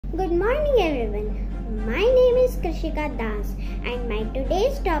Good morning everyone. My name is Krishika Das and my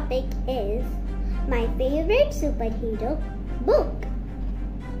today's topic is my favorite superhero book.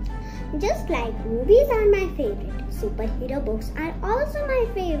 Just like movies are my favorite, superhero books are also my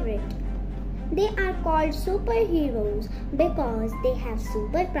favorite. They are called superheroes because they have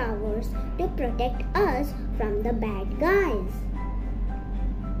superpowers to protect us from the bad guys.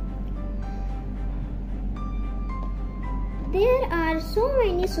 There are so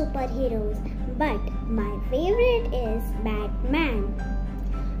many superheroes, but my favorite is Batman.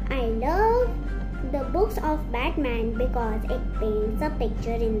 I love the books of Batman because it paints a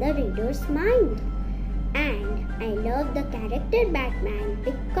picture in the reader's mind. And I love the character Batman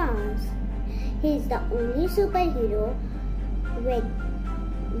because he is the only superhero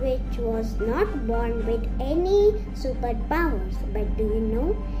which was not born with any superpowers. But do you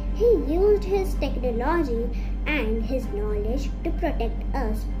know, he used his technology and his knowledge to protect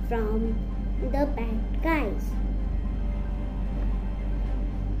us from the bad guys.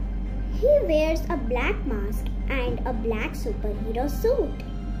 He wears a black mask and a black superhero suit.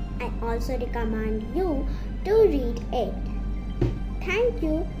 I also recommend you to read it. Thank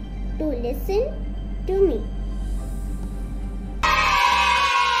you to listen to me.